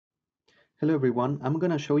Hello everyone, I'm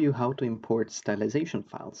going to show you how to import stylization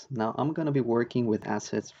files. Now I'm going to be working with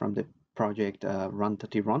assets from the project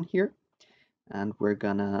run.run here, and we're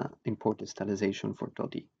going to import the stylization for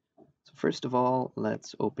Toti. So first of all,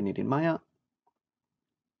 let's open it in Maya.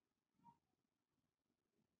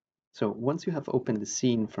 So once you have opened the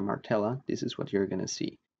scene from Artella, this is what you're going to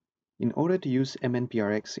see. In order to use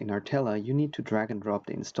MNPRX in Artella, you need to drag and drop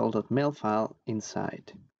the install.ml file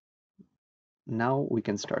inside. Now we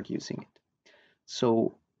can start using it.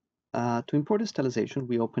 So to import the stylization,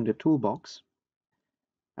 we open the toolbox.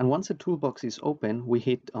 And once the toolbox is open, we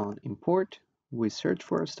hit on import. We search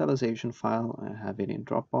for a stylization file. I have it in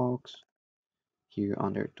Dropbox here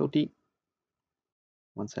under Toti.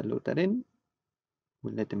 Once I load that in,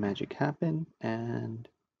 we let the magic happen, and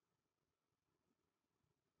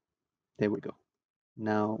there we go.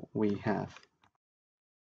 Now we have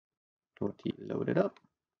Toti loaded up.